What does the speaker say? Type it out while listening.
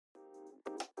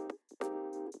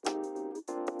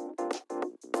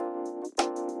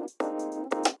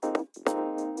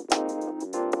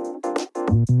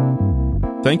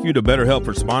Thank you to BetterHelp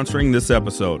for sponsoring this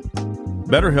episode.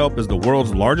 BetterHelp is the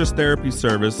world's largest therapy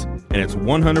service, and it's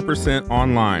 100%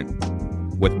 online.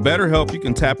 With BetterHelp, you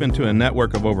can tap into a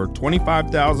network of over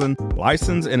 25,000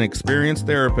 licensed and experienced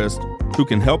therapists who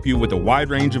can help you with a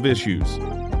wide range of issues.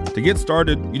 To get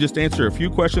started, you just answer a few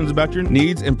questions about your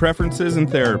needs and preferences in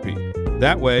therapy.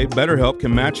 That way, BetterHelp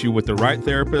can match you with the right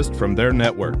therapist from their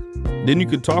network. Then you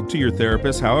can talk to your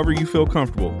therapist however you feel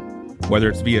comfortable, whether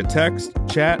it's via text,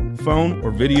 chat, phone,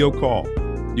 or video call.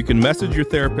 You can message your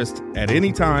therapist at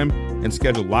any time and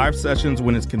schedule live sessions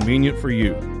when it's convenient for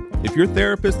you. If your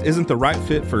therapist isn't the right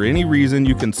fit for any reason,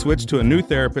 you can switch to a new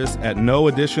therapist at no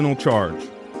additional charge.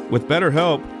 With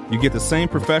BetterHelp, you get the same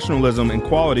professionalism and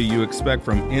quality you expect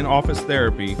from in-office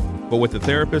therapy, but with a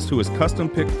therapist who is custom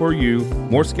picked for you,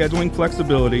 more scheduling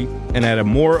flexibility, and at a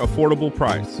more affordable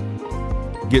price.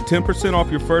 Get 10% off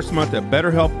your first month at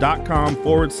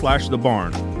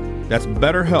BetterHelp.com/thebarn. That's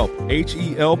BetterHelp,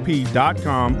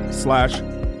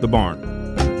 HELP.com/thebarn.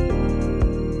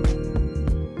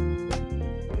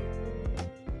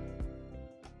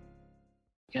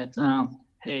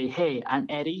 Hey, I'm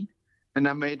Eddie. And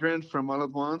I'm Adrian from All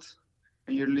at Once.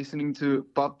 And you're listening to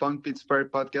Pop Punk Pittsburgh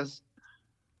podcast.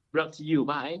 Brought to you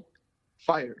by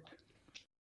Fired.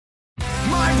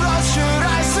 My bros, should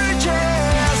I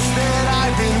suggest that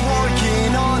I've been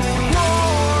working on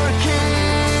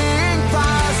working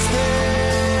past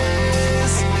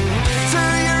this?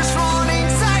 2 years running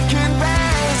second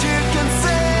best. You can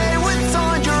say what's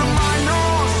on your mind, no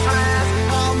stress.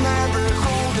 I'll never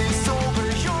hold this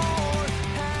over your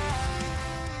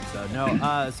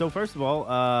head. So first of all,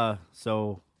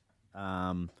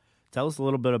 tell us a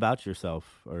little bit about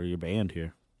yourself or your band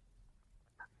here.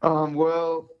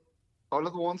 Well, All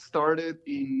at Once started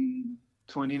in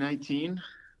 2019,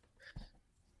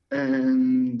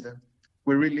 and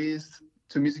we released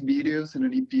 2 music videos and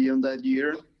an EP on that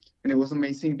year, and it was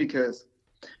amazing because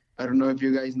I don't know if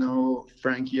you guys know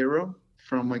Frank Iero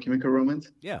from My Chemical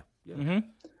Romance. Yeah. Mm-hmm.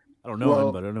 I don't know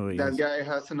him, but I know he that is. guy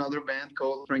has another band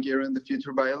called Frank Iero and the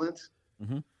Future Violence.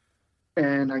 Mm-hmm.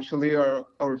 And actually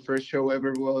our first show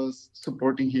ever was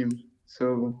supporting him.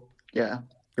 So yeah,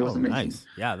 it was amazing. Nice.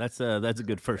 Yeah, that's a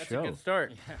good first show. A good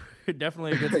start.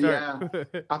 Definitely a good start. Yeah.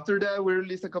 After that, we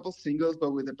released a couple singles,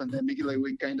 but with the pandemic, like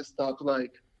we kind of stopped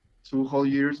like 2 whole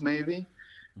years maybe.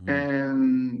 Mm-hmm.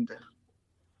 And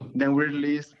then we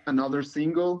released another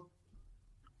single.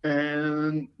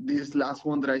 And this last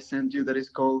one that I sent you that is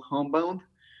called Homebound.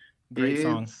 Great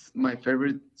song. It's my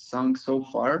favorite song so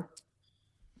far.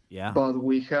 Yeah. But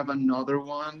we have another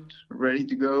one ready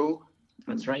to go.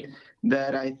 That's right.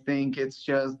 That I think it's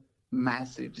just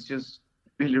massive. It's just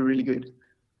really, really good.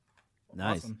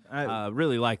 Nice. Awesome.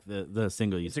 Really like the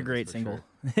single you It's a sent us, great for single.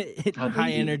 sure.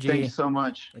 High energy. Thank you so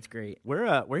much. It's great. Where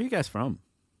are you guys from?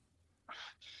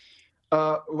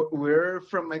 We're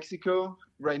from Mexico.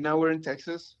 Right now we're in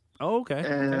Texas. Oh, okay.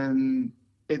 And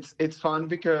it's fun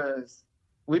because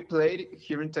we played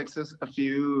here in Texas a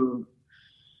few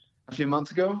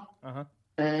months ago. Uh-huh.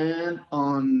 And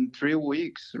on 3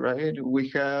 weeks, right, we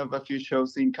have a few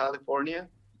shows in California.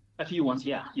 A few ones,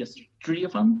 yeah. Yes, 3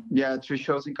 of them. Yeah, 3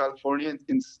 shows in California,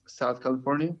 in South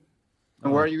California.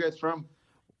 And where are you guys from?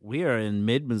 We are in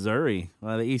mid-Missouri.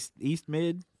 The east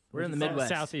mid. We're in the Midwest.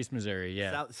 Southeast Missouri,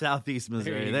 yeah. Southeast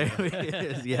Missouri. There There you it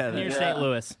is. Yeah. Near Yeah. St.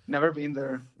 Louis. Never been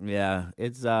there. Yeah.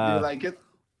 It's Do you like it?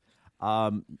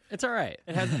 It's all right.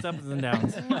 It has its ups and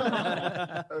downs.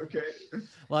 Okay.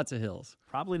 Lots of hills.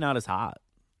 probably not as hot.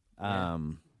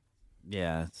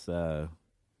 Yeah, it's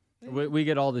We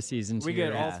get all the seasons We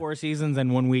here. get all 4 seasons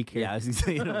in 1 week here. yeah,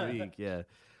 in a week, yeah.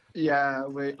 Yeah,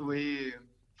 we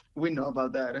know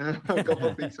about that. A couple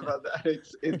of things about that.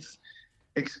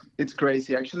 It's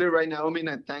crazy. Actually, right now I'm in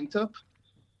a tank top,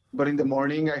 but in the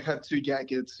morning I had 2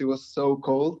 jackets. It was so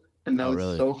cold, and now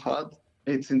really? it's so hot.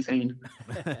 It's insane.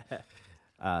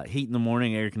 Heat in the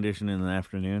morning, air conditioning in the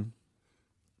afternoon.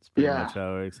 It's pretty Yeah. much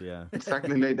how it works, yeah.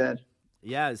 Exactly like that.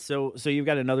 Yeah, so you've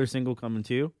got another single coming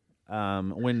too.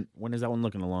 When is that one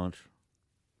looking to launch?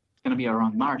 It's going to be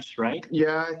around March, right?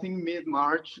 Yeah, I think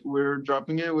mid-March we're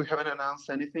dropping it. We haven't announced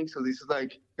anything, so this is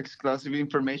like exclusive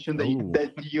information that Ooh.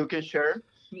 you can share.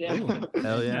 Yeah.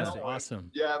 Hell yeah. That's awesome.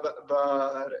 Yeah,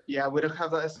 but yeah, we don't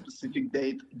have a specific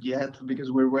date yet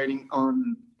because we're waiting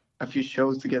on a few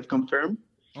shows to get confirmed.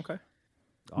 Okay.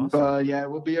 Awesome. But yeah,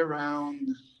 it will be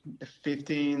around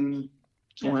 15,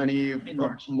 20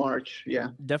 mid-March. March. Yeah.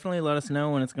 Definitely let us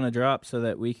know when it's going to drop so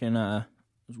that we can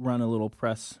run a little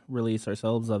press release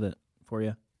ourselves of it for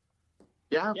you.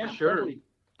 Yeah, Yeah, for sure. totally.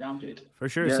 Down to it. For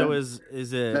sure. Yeah. So is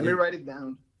it Let me write it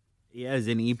down. is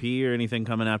an EP or anything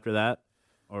coming after that?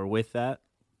 Or with that?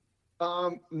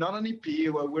 Not an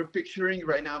EP. What we're picturing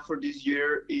right now for this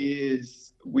year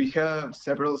is we have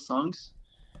several songs,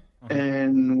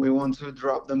 and we want to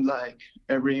drop them like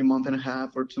every month and a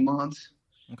half or 2 months,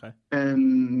 Okay.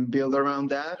 and build around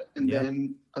that. And Yeah.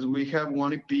 then as we have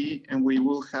one EP, and we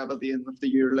will have at the end of the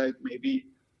year like maybe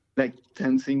like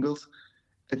 10 singles,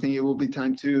 I think it will be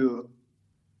time to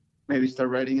maybe start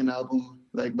writing an album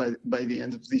like by the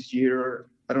end of this year, or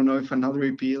I don't know if another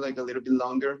EP like a little bit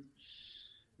longer.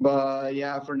 But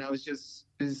yeah, for now it's just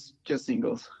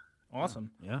singles. Awesome.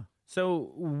 Yeah.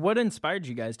 So, what inspired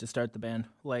you guys to start the band?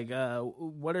 Like,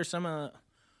 what are some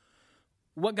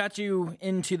what got you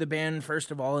into the band first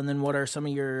of all, and then what are some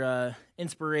of your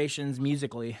inspirations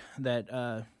musically that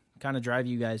kind of drive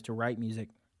you guys to write music?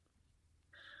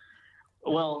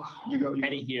 Well, You go.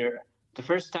 Eddie here. The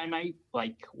first time I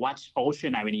like watched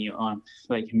Ocean Avenue on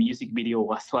like music video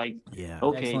was like, Yeah.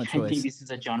 okay, Excellent I think choice. this is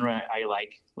a genre I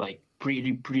like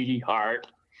pretty hard.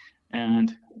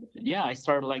 And yeah, I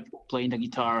started like playing the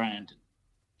guitar and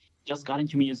just got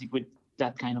into music with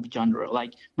that kind of genre.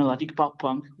 Like melodic pop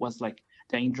punk was like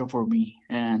the intro for me.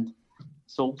 And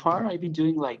so far I've been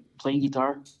doing like playing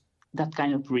guitar, that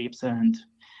kind of riffs and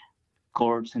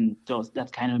chords and that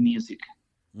kind of music.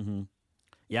 Mm-hmm.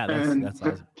 Yeah, and, that's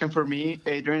awesome. and for me,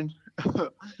 Adrian,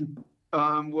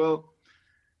 well,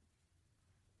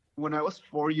 when I was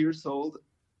 4 years old,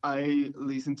 I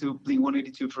listened to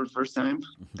Blink-182 for the first time,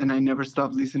 and I never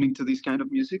stopped listening to this kind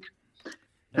of music.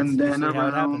 And then usually how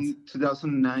it happens. around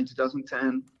 2009,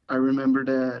 2010, I remember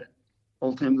that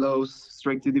All Time Low's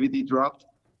Straight to DVD dropped,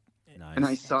 Nice. and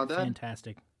I saw that,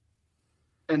 Fantastic.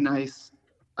 and I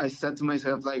said to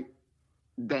myself, like,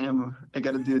 damn, I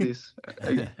gotta do this.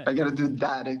 I gotta do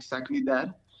that, exactly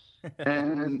that.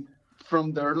 And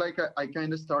from there, like, I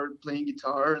kind of started playing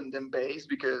guitar and then bass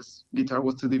because guitar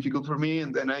was too difficult for me.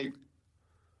 And then I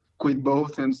quit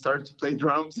both and started to play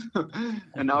drums.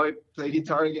 And now I play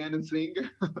guitar again and sing.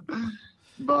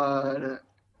 But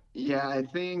yeah, I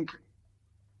think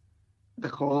the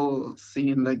whole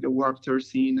scene, like the Warped Tour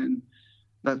scene and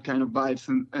that kind of vibes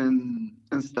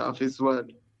and stuff is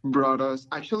what brought us.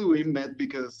 Actually, we met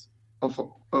because of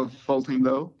All Time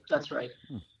Low. That's right.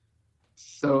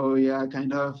 So yeah,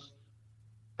 kind of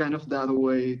that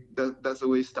way. That's the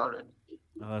way it started.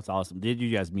 Oh, that's awesome. Did you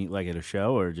guys meet like at a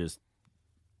show or just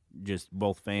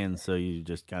both fans? So you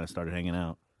just kind of started hanging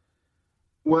out.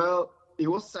 Well, it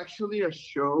was actually a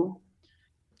show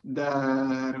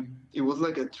that it was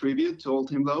like a tribute to All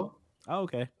Time Low, Oh,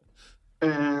 okay.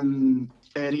 and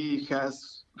Eddie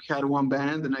had one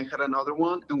band and I had another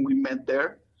one, and we met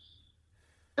there.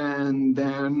 And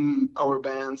then our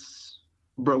bands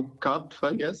broke up,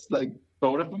 I guess. Like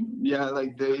Both of them? yeah,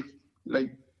 like they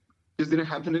like just didn't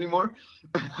happen anymore,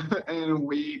 and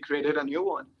we created a new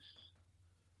one.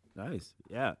 Nice.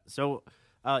 Yeah. So,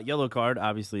 Yellow Card,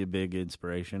 obviously a big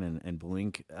inspiration, and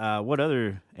Blink. What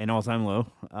other, and All Time Low,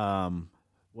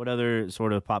 what other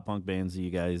sort of pop punk bands are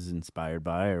you guys inspired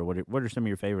by, or what are some of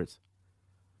your favorites?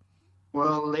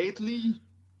 Well, lately,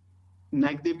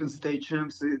 Neck Deep and Stage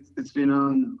Champs, it's been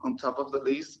on top of the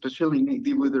list, especially Neck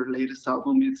Deep with their latest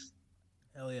album. It's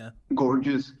Hell yeah.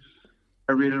 gorgeous.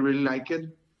 I really, really like it.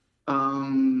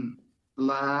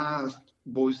 Last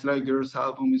Boys Like Girls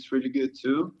album is really good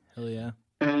too. Hell yeah.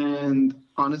 And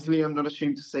honestly, I'm not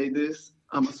ashamed to say this.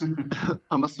 I'm a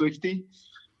Swiftie.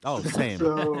 Oh, same.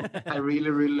 So I really,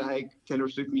 really like Taylor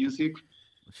Swift music.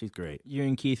 She's great. You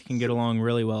and Keith can get along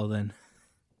really well then.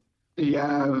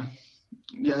 Yeah.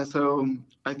 So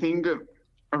I think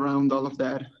around all of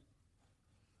that.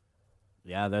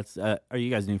 Yeah, that's. Are you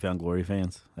guys Newfound Glory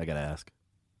fans? I gotta ask.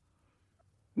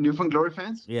 Newfound Glory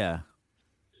fans? Yeah.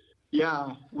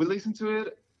 Yeah, we listen to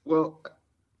it. Well,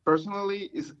 personally,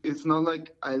 it's not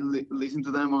like I listen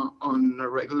to them on a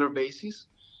regular basis,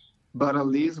 but at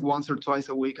least once or twice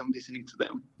a week I'm listening to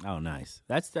them. Oh, nice.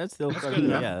 That's still That's good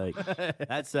enough. yeah. Like,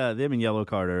 that's them and Yellow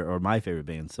Card are my favorite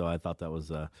band. So I thought that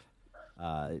was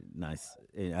nice.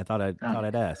 I thought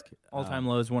I'd ask. All Time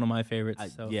Low is one of my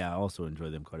favorites. So. Yeah, I also enjoy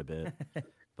them quite a bit.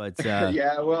 But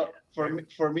Yeah, well,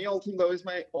 for me, All Time Low is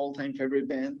my all-time favorite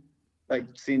band, like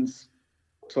since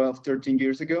 12, 13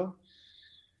 years ago.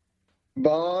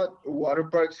 But Water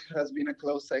Parks has been a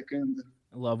close second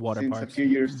I love Water since Parks. a few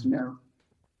years now.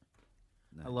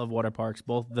 I love Water Parks,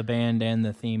 both the band and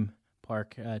the theme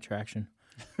park attraction.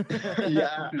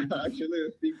 Yeah, actually,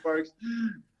 the theme parks,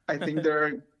 I think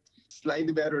they're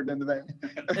slightly better than the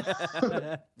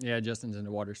band. Yeah, Justin's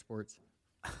into water sports.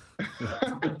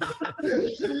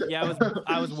 Yeah,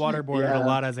 I was waterboarded Yeah. a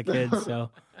lot as a kid, so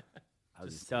I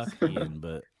was Just stuck. skiing,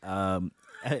 but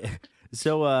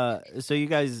so you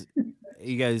guys,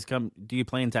 you guys come? Do you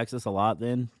play in Texas a lot?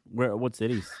 Then what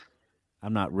cities?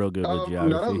 I'm not real good with Not a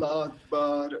geography. lot,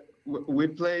 but we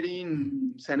played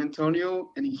in San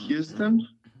Antonio and in Houston.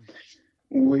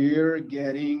 We're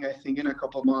getting, I think, in a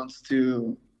couple months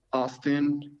to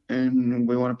Austin, and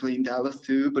we want to play in Dallas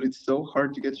too. But it's so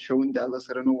hard to get a show in Dallas.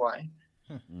 I don't know why.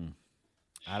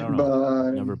 I don't know.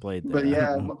 But Never played there. But I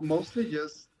yeah, don't know. mostly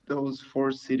just those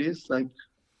 4 cities, like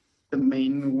the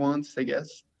main ones, I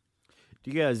guess.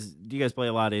 Do you guys play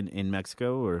a lot in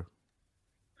Mexico or?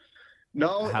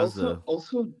 No, How's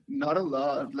also not a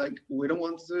lot. Like we don't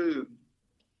want to,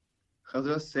 how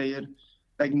do I say it?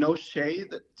 Like no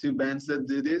shade to bands that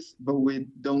do this, but we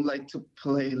don't like to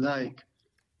play like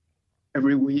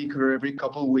every week or every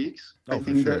couple weeks. Oh, I for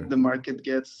think sure. that the market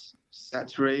gets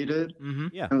saturated Mm-hmm.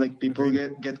 Yeah. and like people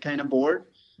get kind of bored.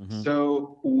 Mhm.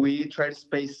 So we try to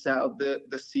space out the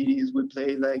cities. We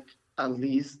play like at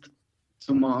least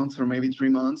 2 months or maybe 3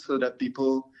 months so that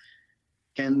people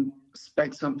can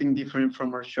expect something different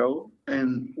from our show,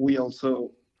 and we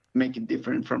also make it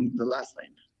different from the last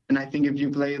time. And I think if you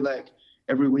play like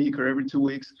every week or every 2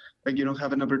 weeks, like you don't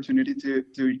have an opportunity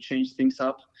to change things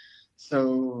up.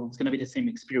 So It's gonna be the same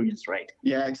experience, right?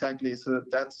 yeah, exactly. So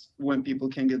that's when people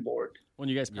can get bored. Well,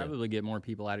 you guys probably get more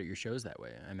people out at your shows that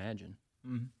way, I imagine.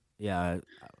 Yeah,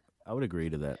 I would agree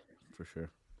to that for sure.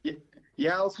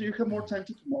 Yeah, also you have more time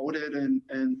to promote it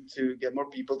and to get more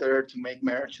people there to make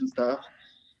merch and stuff.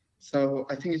 So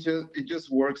I think it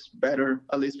just works better,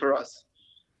 at least for us.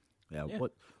 Yeah. Yeah.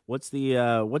 What's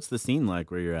the scene like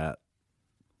where you're at?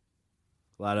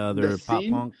 A lot of other The pop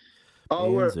scene? punk.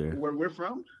 Oh, Bands or- where we're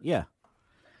from? Yeah.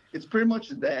 It's pretty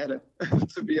much dead,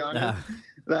 to be honest.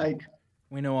 Like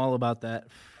We know all about that.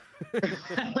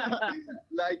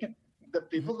 like the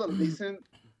people that listen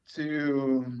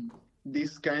to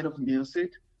this kind of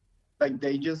music, like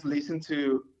they just listen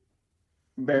to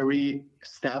very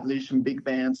established and big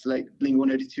bands like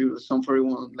Blink-182, Sum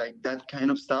 41, like that kind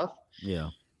of stuff. Yeah.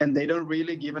 And they don't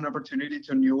really give an opportunity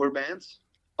to newer bands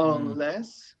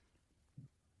unless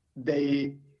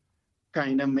they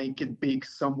kind of make it big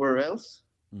somewhere else.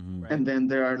 Mhm. And then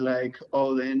they are like,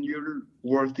 oh, then you're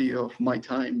worthy of my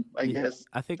time, I Yeah, guess.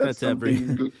 I think that's every.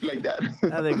 something like that.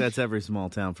 I think that's every small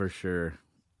town for sure.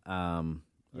 Or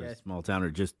Yeah. small town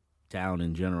or just town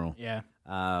in general. Yeah.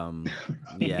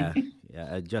 Yeah.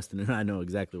 Justin and I know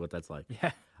exactly what that's like.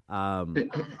 Yeah.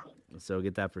 So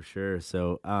get that for sure.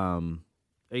 So, are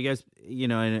you guys?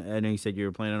 I know you said you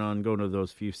were planning on going to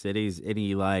those few cities.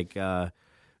 Any like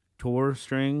tour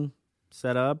string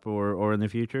set up or in the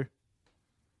future?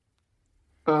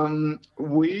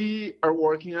 We are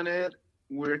working on it.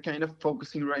 We're kind of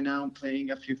focusing right now on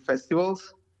playing a few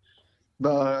festivals,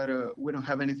 but we don't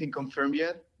have anything confirmed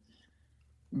yet.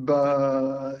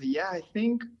 But yeah, I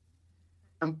think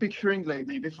I'm picturing like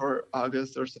maybe for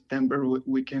August or September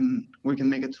we can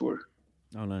make a tour.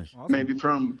 Oh, nice. Maybe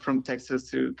from Texas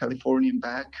to California and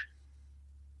back.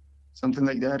 Something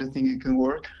like that. I think it can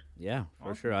work. Yeah,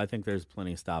 for sure. I think there's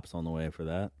plenty of stops on the way for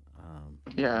that.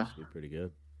 Yeah. Should be pretty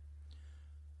good.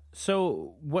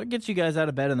 So, what gets you guys out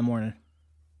of bed in the morning?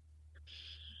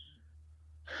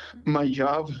 My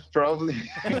job, probably,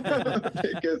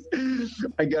 because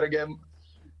I gotta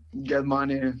get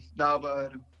money now.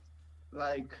 But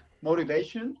like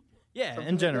motivation, Yeah, Something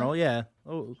in like general, yeah.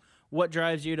 Oh, what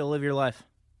drives you to live your life?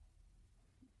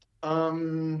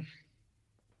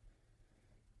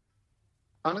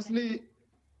 honestly,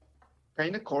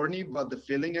 kind of corny, but the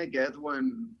feeling I get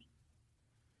when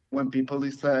people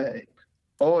is like,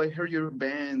 "Oh, I heard your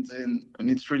band and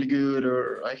it's really good,"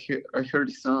 or I heard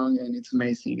the song and it's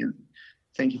amazing, and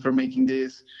thank you for making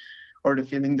this," or the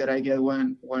feeling that I get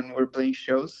when we're playing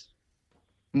shows.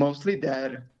 Mostly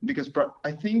that, because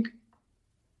I think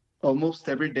almost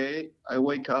every day I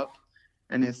wake up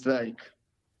and it's like,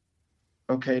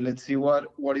 okay, let's see what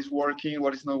is working,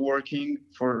 what is not working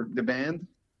for the band,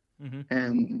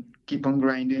 and keep on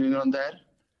grinding on that.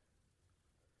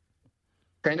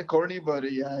 Kind of corny, but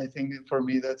yeah, I think for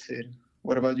me that's it.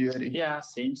 What about you, Eddie? Yeah,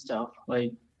 same stuff.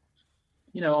 Like,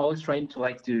 always trying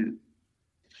to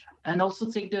and also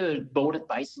take the bold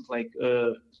advice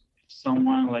of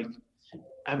someone like,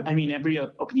 I mean, every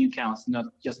opinion counts, not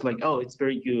just like, oh, it's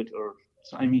very good, or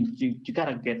so. I mean, you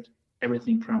gotta get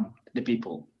everything from the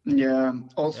people. Yeah.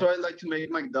 Also, I like to make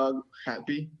my dog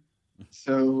happy.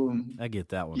 So I get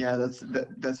that one. yeah, that's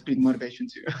a big motivation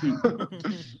too.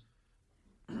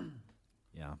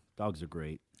 Yeah, dogs are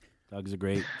great.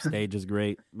 Stage is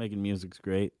great. Making music's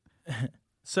great.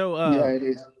 So, Yeah, it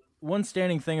is. one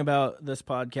standing thing about this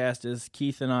podcast is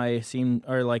Keith and I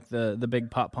are like the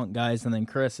big pop punk guys, and then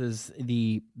Chris is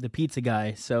the pizza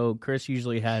guy. So Chris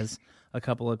usually has a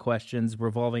couple of questions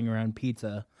revolving around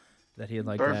pizza that he'd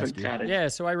like to ask you. Got it. Yeah,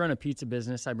 so I run a pizza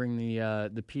business. I bring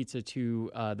the pizza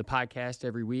to the podcast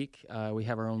every week. We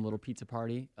have our own little pizza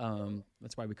party.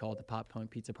 That's why we call it the Pop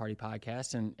Punk Pizza Party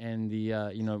Podcast. And the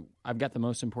I've got the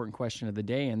most important question of the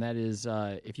day, and that is,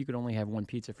 if you could only have one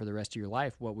pizza for the rest of your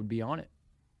life, what would be on it?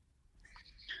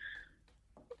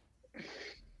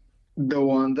 The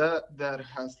one that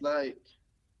has like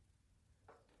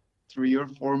 3 or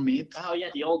 4 meats. Oh yeah,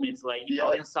 the old meats like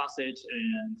Italian sausage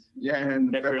and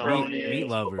And pepperoni. Meat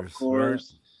lovers, of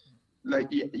course. Like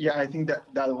I think that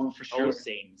one for sure. all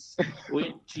things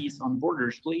with cheese on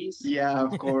borders, please. Yeah,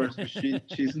 of course.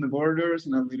 Cheese in the borders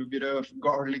and a little bit of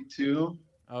garlic too.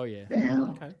 Oh, yeah.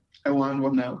 Damn. Okay. I want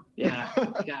one now. Yeah.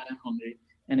 God, I'm hungry.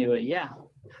 Anyway, yeah,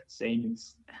 same.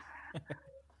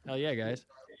 Hell yeah, guys.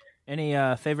 Any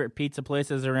favorite pizza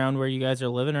places around where you guys are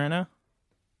living right now?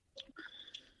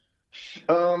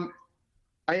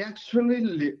 I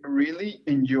actually really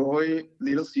enjoy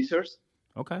Little Caesars.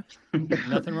 Okay.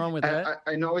 Nothing wrong with that.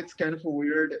 I know it's kind of a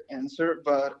weird answer,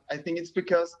 but I think it's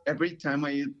because every time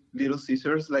I eat Little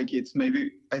Caesars, like it's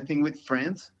maybe, I think with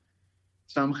friends,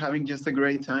 so I'm having just a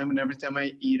great time, and every time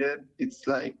I eat it, it's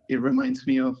like, it reminds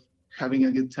me of having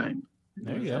a good time.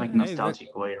 There you go. Like Hey,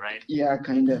 nostalgic way, right? Yeah,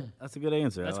 kind of. That's a good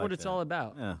answer. That's I what like it's that. all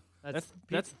about. Yeah.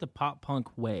 That's the pop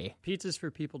punk way. Pizza's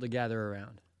for people to gather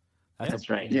around. That's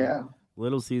right. Yeah.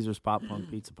 Little Caesars Pop Punk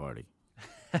Pizza Party.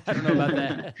 I don't know about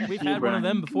that. We've had one of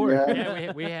them before. Yeah.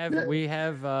 Yeah, we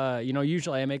have.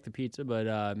 Usually I make the pizza, but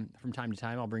from time to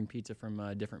time I'll bring pizza from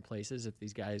different places if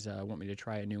these guys want me to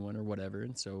try a new one or whatever.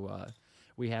 And so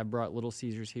we have brought Little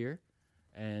Caesars here,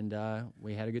 and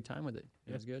we had a good time with it.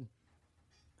 It was good.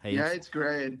 Hey, Yeah, it's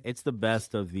great. it's the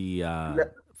best of the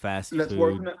fast Let's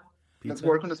food.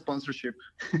 work on a sponsorship.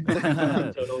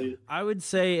 Totally. I would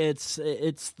say it's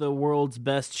the world's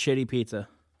best shitty pizza,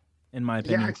 in my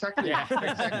opinion. Yeah, exactly.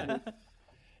 Exactly.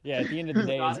 Yeah, at the end of the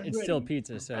day, Not it's still good.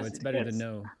 pizza, so As it's it better to gets.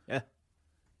 know. Yeah.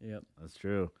 Yep. That's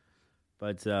true.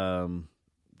 But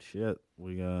shit,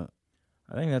 we got.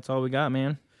 I think that's all we got,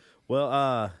 man.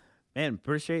 Well, man,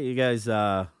 appreciate you guys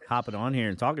hopping on here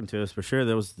and talking to us for sure.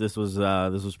 This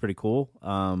was pretty cool.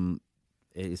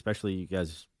 Especially you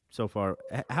guys so far.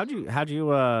 How'd you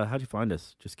find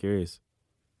us? Just curious.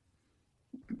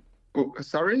 Oh,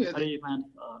 sorry. How do you find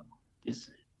this?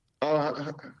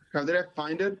 How did I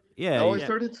find it? Yeah. I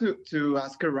started to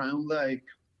ask around like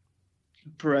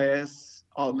press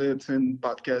outlets and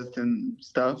podcasts and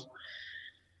stuff,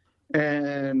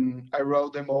 and I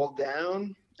wrote them all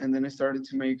down, and then I started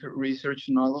to make research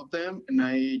on all of them, and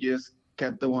I just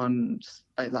kept the ones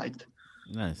I liked.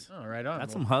 Nice. Oh, right on.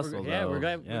 That's some hustle, Yeah, though. we're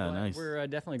glad. Yeah, nice. We're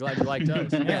definitely glad you liked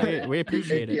us. Yeah, we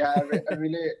appreciate it. Yeah,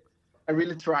 I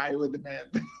really try with the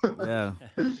band. Yeah.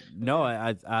 No,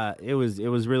 I it was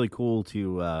really cool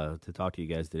to talk to you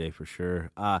guys today for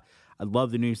sure. I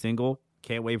love the new single.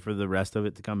 Can't wait for the rest of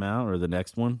it to come out, or the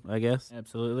next one, I guess.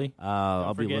 Absolutely.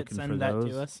 I'll be Forget, looking send for that those.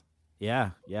 to us. Yeah.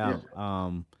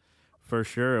 For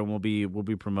sure, and we'll be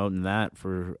promoting that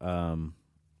for. I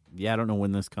don't know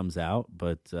when this comes out,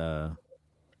 but we'll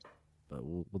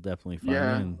definitely find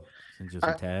Yeah. it and send you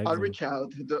some tags. I'll and- reach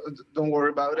out. Don't worry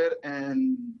about it.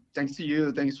 And thanks to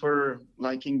you. Thanks for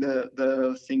liking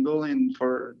the single and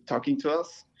for talking to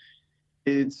us.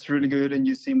 It's really good, and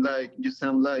you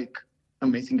sound like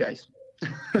amazing guys.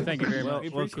 Thank you very Well, much. We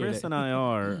well, appreciate Chris it. and I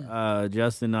are.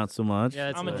 Justin, not so much.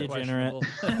 Yeah, I'm a degenerate.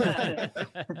 questionable.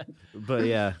 But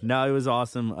yeah, no, it was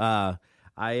awesome. I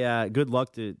good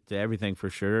luck to everything for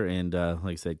sure, and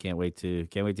like I said, can't wait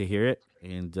to hear it.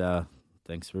 And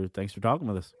thanks for talking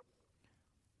with us.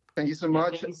 Thank you so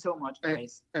much, Thank you so much, and,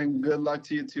 guys. and good luck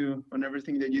to you too on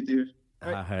everything that you do.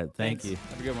 All right, thank you.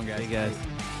 Have a good one, guys. Hey guys.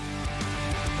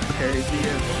 Okay, see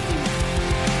you.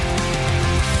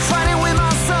 Fighting with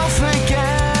myself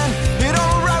again. It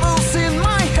all rebels in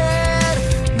my head.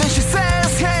 Then she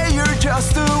says, hey, you're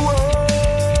just the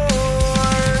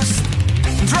worst.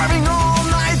 Driving all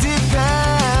night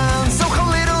depends. So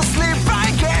how little sleep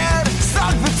I get.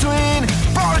 Stuck between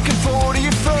Park and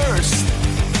 41st.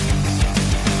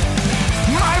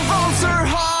 My bones are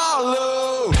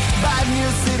hollow. Bad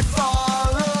news it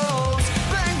follows.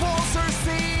 Blank walls are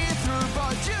see-through,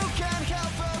 but you can't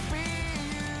help but be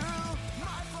you.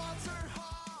 My thoughts are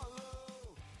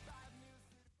hollow. Bad news.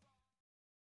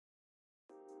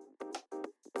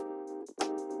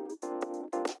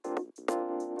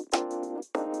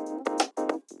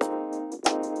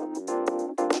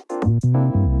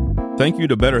 Thank you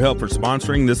to BetterHelp for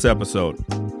sponsoring this episode.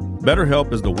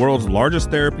 BetterHelp is the world's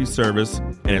largest therapy service,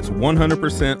 and it's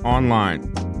 100% online.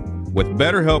 With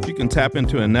BetterHelp, you can tap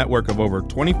into a network of over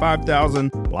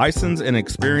 25,000 licensed and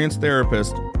experienced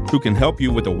therapists who can help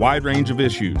you with a wide range of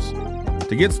issues.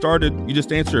 To get started, you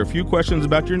just answer a few questions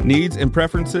about your needs and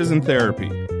preferences in therapy.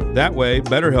 That way,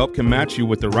 BetterHelp can match you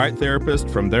with the right therapist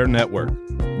from their network.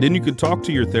 Then you can talk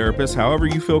to your therapist however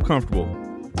you feel comfortable,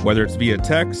 whether it's via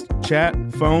text, chat,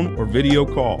 phone, or video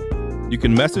call. You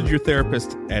can message your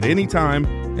therapist at any time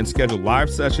and schedule live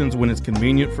sessions when it's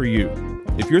convenient for you.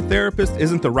 If your therapist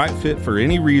isn't the right fit for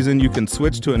any reason, you can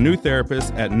switch to a new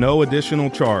therapist at no additional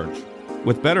charge.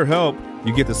 With BetterHelp,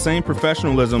 you get the same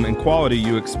professionalism and quality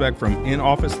you expect from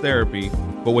in-office therapy,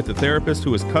 but with a therapist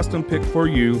who is custom picked for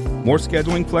you, more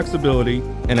scheduling flexibility,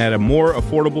 and at a more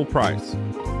affordable price.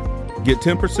 Get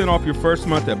 10% off your first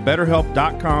month at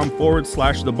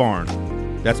BetterHelp.com/thebarn.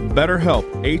 That's BetterHelp,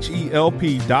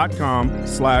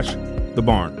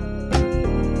 HELP.com/thebarn.